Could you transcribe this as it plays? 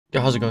Yo,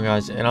 how's it going,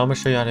 guys? And I'm gonna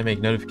show you how to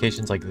make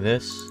notifications like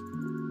this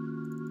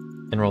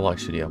in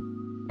Roblox Studio.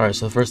 Alright,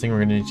 so the first thing we're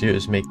gonna need to do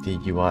is make the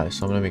UI.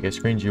 So I'm gonna make a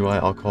screen UI.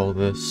 I'll call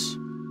this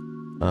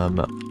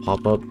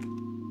pop-up.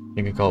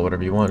 You can call it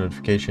whatever you want,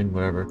 notification,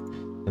 whatever.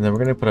 And then we're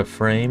gonna put a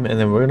frame, and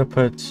then we're gonna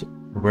put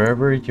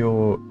wherever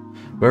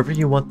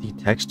you want the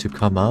text to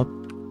come up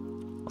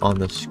on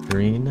the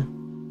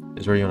screen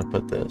is where you want to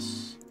put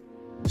this.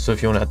 So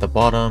if you want it at the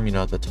bottom, you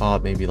know, at the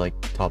top, maybe like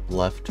top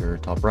left or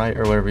top right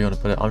or whatever you want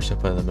to put it. I'm just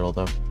gonna put it in the middle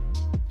though.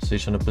 So you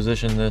just want to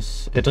position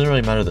this. It doesn't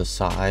really matter the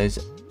size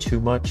too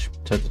much.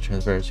 Set the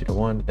transparency to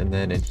 1, and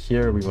then in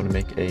here we want to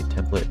make a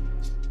template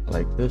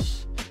like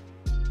this.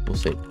 We'll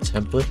say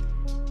template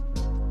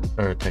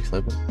or a text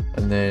label,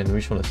 and then we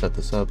just want to set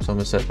this up. So I'm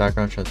gonna set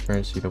background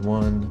transparency to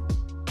 1.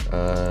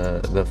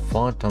 The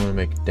font I'm gonna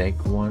make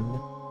dank 1.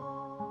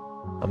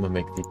 I'm gonna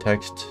make the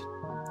text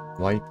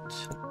white,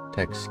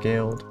 text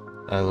scaled,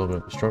 add a little bit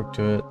of a stroke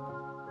to it.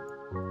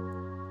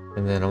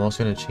 And then I'm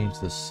also going to change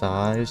the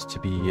size to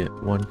be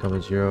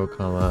 1, 0,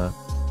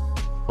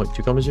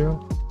 0.2,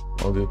 0.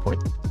 I'll do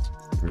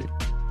 0.3.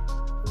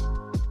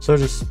 So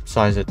just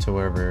size it to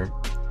wherever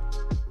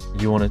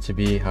you want it to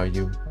be, how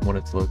you want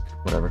it to look,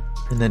 whatever.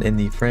 And then in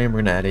the frame,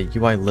 we're going to add a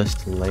UI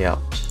list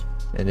layout.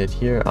 And in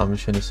here, I'm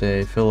just going to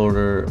say fill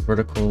order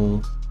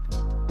vertical.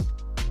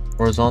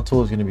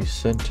 Horizontal is going to be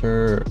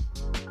center.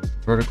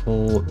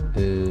 Vertical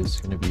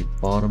is going to be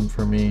bottom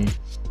for me.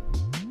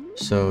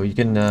 So you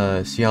can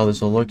see how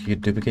this will look. You can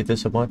duplicate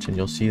this a bunch and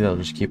you'll see that it'll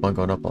just keep on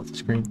going up off the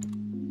screen.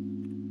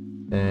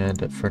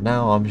 And for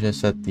now, I'm just going to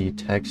set the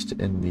text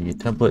in the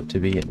template to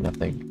be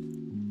nothing.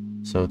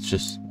 So it's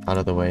just out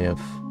of the way of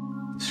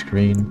the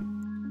screen.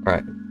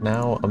 Alright,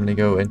 now I'm going to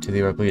go into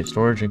the replicate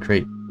storage and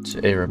create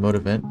a remote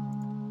event.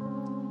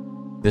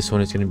 This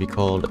one is going to be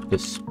called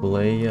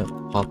display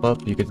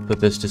pop-up. You can put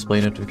this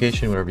display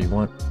notification, whatever you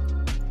want.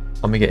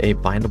 I'm going to get a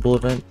bindable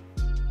event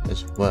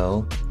as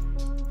well.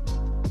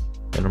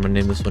 And I'm going to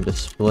name this one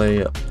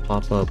display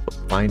pop-up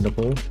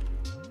bindable.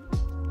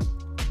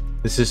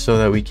 This is so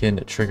that we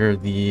can trigger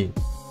the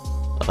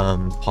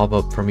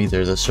pop-up from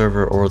either the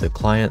server or the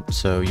client,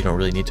 so you don't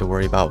really need to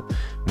worry about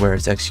where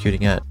it's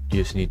executing at.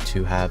 You just need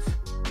to have,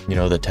 you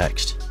know, the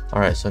text.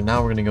 Alright, so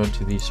now we're going to go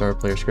into the start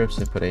player scripts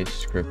and put a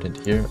script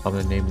into here. I'm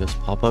going to name this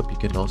pop-up. You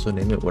can also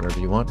name it whatever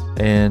you want.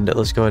 And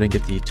let's go ahead and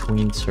get the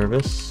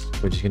TweenService,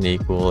 which is going to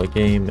equal a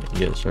game,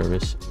 get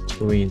service,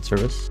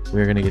 TweenService.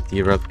 We're going to get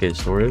the replicate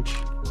storage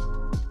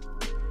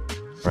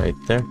right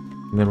there.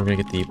 And then we're going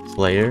to get the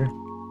player,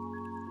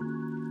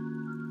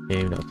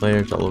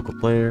 game.players.local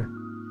player.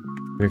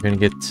 We're going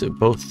to get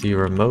both the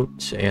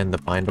remote and the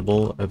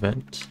bindable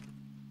event.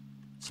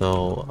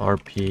 So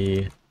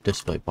RP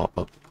display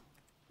pop-up.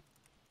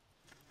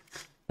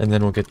 And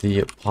then we'll get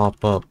the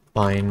pop-up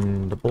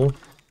bindable,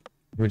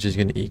 which is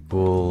going to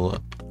equal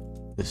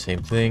the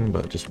same thing,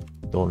 but just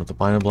the one with the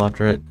bindable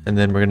after it. And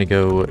then we're going to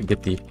go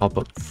get the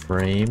pop-up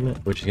frame,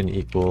 which is going to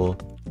equal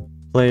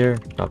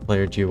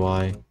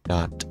player.player.GUI.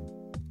 I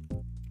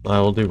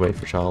will do wait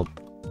for child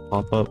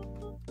pop-up,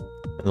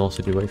 and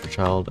also do wait for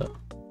child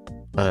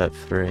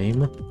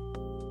frame.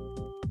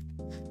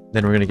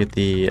 Then we're going to get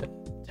the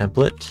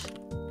template,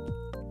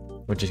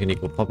 which is going to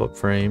equal pop-up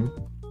frame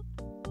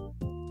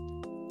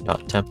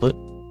dot template,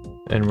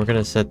 and we're going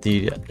to set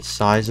the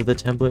size of the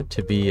template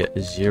to be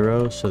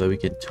 0 so that we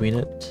can tween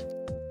it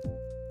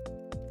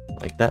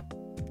like that.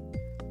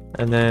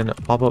 And then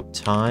pop-up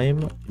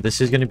time,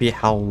 this is going to be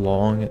how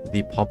long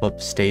the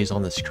pop-up stays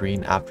on the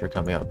screen after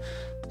coming up.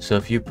 So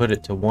if you put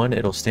it to 1,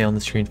 it'll stay on the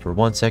screen for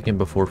 1 second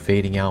before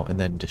fading out and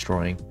then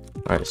destroying.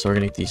 Alright, so we're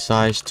going to get the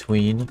size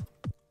tween.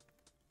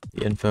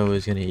 The info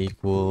is going to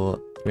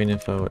equal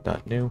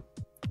tweeninfo.new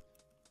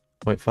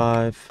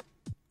 0.5.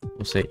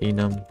 We'll say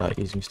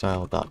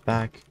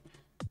enum.easingstyle.back,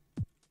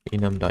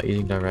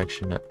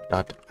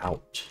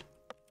 enum.easingdirection.out.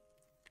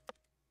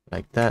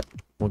 Like that.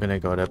 We're going to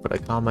go ahead and put a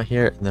comma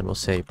here, and then we'll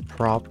say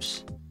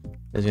props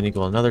is going to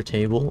equal another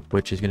table,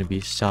 which is going to be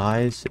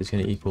size is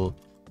going to equal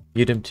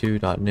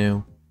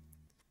udem2.new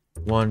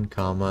 1,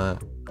 0,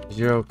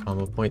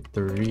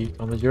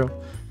 0.3, 0.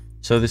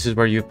 So this is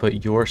where you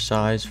put your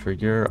size for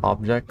your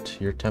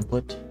object, your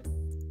template,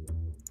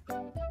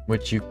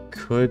 which you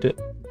could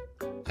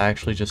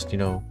actually just, you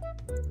know,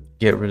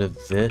 get rid of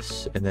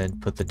this and then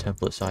put the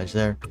template size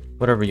there.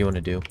 Whatever you want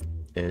to do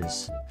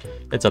is,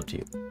 it's up to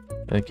you.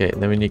 Okay,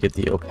 and then we need to get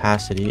the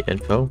opacity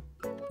info,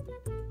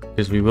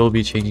 because we will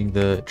be changing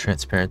the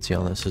transparency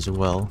on this as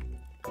well.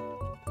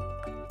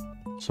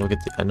 So we'll get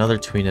another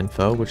tween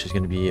info, which is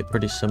going to be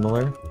pretty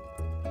similar,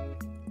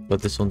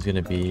 but this one's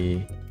going to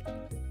be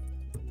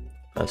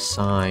a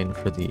sign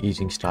for the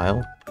easing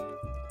style.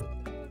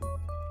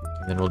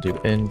 And then we'll do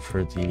in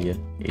for the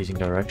easing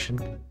direction.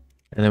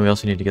 And then we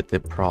also need to get the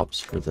props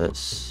for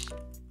this,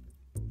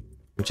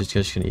 which is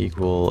just going to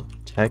equal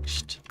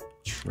text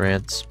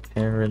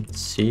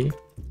transparency.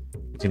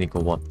 It's going to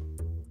equal 1.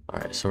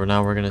 Alright, so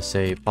now we're going to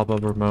say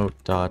pop-up remote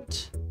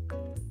dot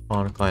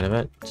on client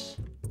event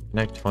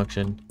connect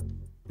function.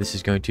 This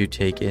is going to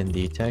take in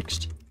the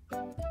text,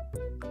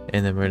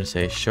 and then we're going to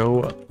say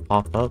show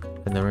pop up,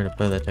 and then we're gonna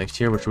put that text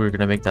here, which we're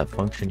gonna make that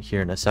function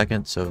here in a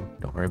second, so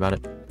don't worry about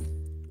it.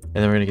 And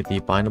then we're gonna get the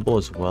bindable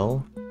as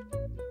well.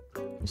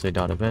 We'll say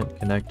dot event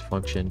connect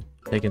function,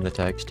 take in the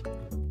text,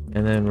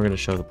 and then we're gonna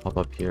show the pop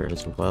up here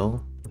as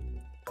well.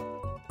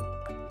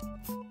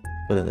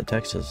 Put in the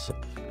text as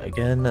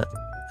again,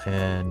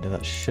 and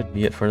that should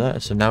be it for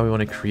that. So now we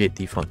want to create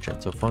the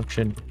function. So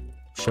function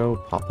show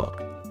pop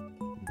up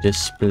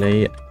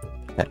display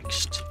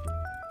text,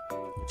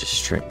 which is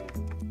string.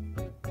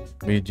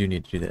 We do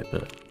need to do that,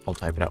 but I'll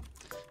type it out.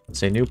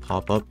 Say new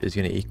pop-up is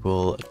going to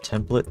equal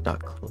template dot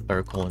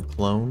colon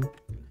clone.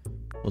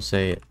 We'll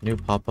say new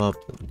pop-up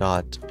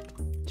dot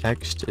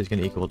text is going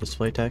to equal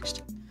display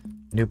text.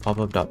 New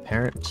pop-up dot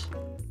parent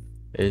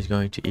is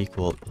going to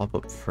equal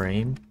pop-up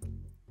frame,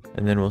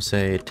 and then we'll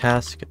say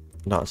task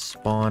dot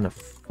spawn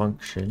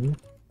function.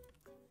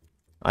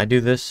 I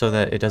do this so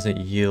that it doesn't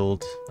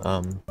yield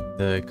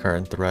the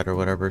current thread or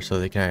whatever, so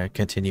they can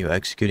continue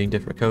executing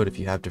different code if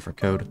you have different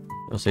code.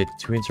 We'll say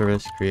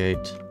TweenService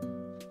create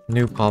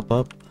new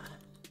pop-up.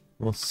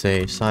 We'll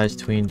say size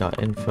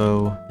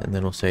tween.info, and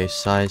then we'll say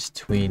size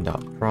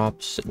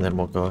tween.props, and then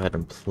we'll go ahead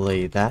and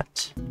play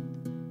that.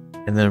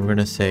 And then we're going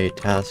to say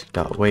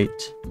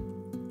task.wait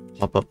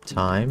pop-up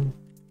time,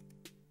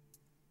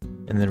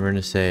 and then we're going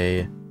to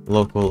say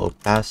local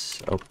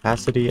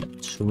opacity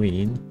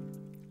tween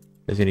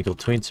is going to equal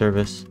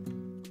TweenService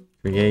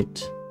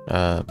create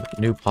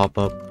new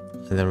pop-up,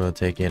 and then we'll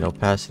take in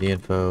opacity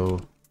info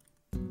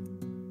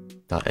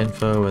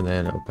and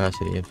then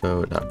opacity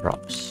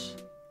info.props.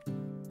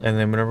 And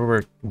then whenever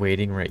we're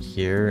waiting right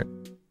here,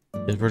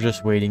 we're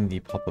just waiting the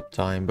pop-up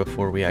time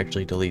before we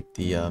actually delete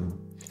the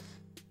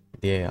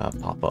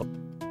pop-up.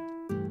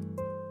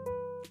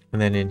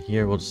 And then in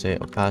here we'll just say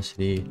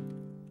opacity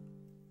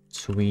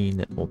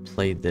tween will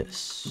play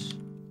this.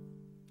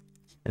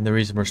 And the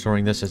reason we're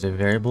storing this as a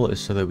variable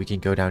is so that we can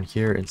go down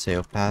here and say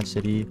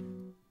opacity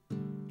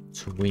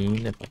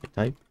tween, if I could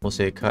type. We'll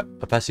say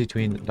opacity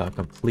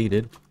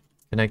tween.completed,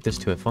 connect this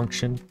to a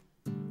function,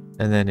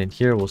 and then in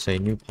here we'll say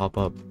new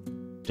pop-up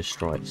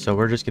destroy. So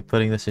we're just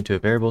putting this into a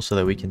variable so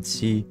that we can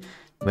see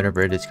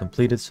whenever it is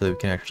completed, so that we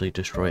can actually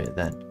destroy it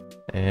then.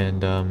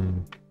 And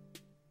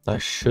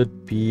that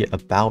should be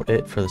about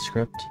it for the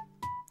script.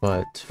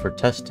 But for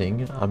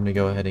testing, I'm gonna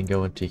go ahead and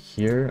go into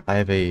here. I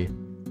have a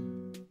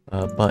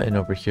button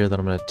over here that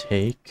I'm gonna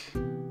take,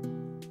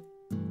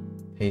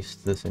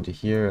 paste this into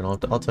here, and I'll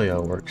tell you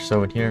how it works.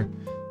 So in here,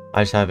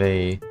 I just have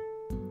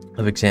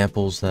of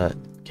examples that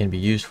can be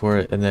used for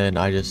it, and then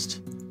I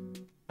just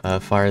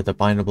fire the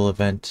bindable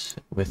event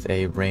with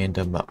a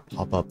random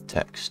pop-up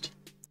text.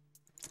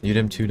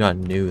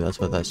 udem2.new, that's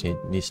what that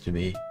needs to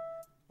be.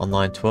 On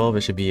line 12,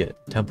 it should be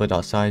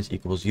template.size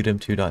equals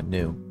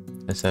udem2.new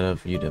instead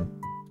of udem.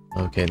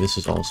 Okay, this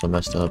is also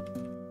messed up.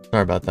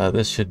 Sorry about that.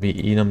 This should be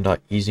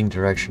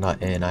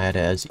enum.easingDirection.in. I had it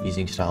as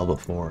easing style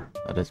before.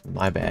 That is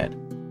my bad.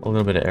 A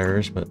little bit of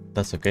errors, but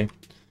that's okay.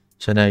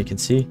 So now you can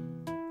see,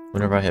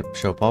 whenever I hit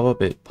show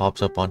pop-up, it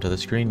pops up onto the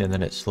screen, and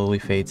then it slowly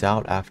fades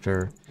out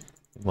after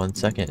 1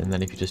 second. And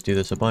then if you just do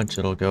this a bunch,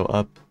 it'll go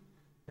up,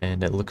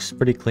 and it looks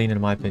pretty clean in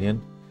my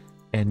opinion.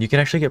 And you can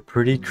actually get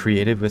pretty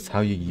creative with how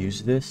you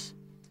use this.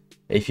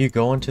 If you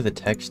go into the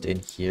text in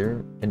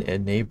here and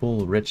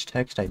enable rich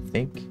text, I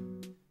think.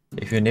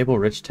 If you enable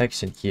rich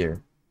text in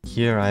here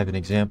I have an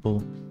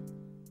example.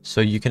 So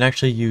you can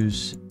actually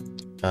use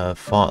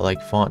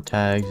font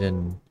tags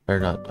and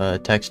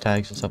text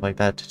tags and stuff like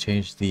that to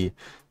change the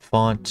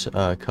font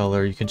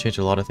color. You can change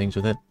a lot of things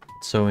with it.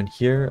 So in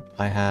here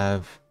I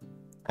have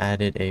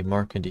added a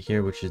mark into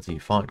here, which is the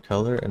font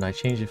color, and I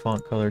changed the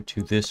font color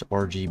to this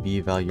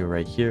RGB value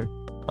right here.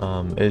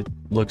 It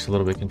looks a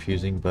little bit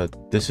confusing,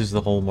 but this is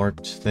the whole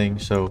marked thing.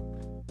 So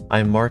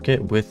I mark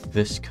it with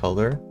this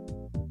color,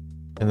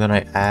 and then I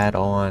add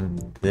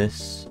on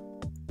this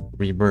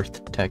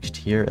rebirth text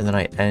here, and then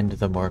I end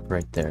the mark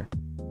right there.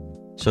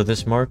 So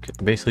this mark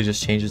basically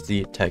just changes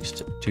the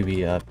text to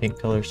be a pink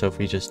color. So if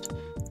we just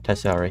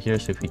test it out right here,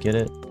 so if we get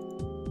it,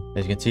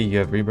 as you can see, you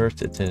have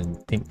rebirth, it's in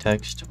pink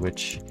text,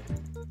 which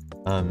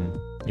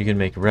you can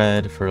make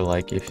red for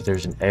like if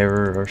there's an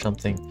error or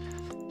something.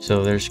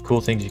 So there's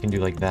cool things you can do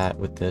like that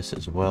with this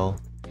as well.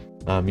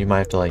 You might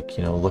have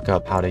to look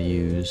up how to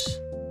use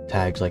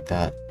tags like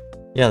that.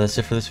 Yeah, that's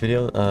it for this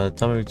video.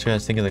 Tell me what you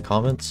guys think in the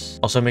comments.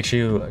 Also, make sure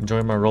you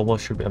join my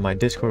Roblox group and my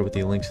Discord with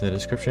the links in the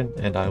description,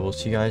 and I will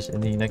see you guys in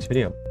the next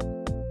video.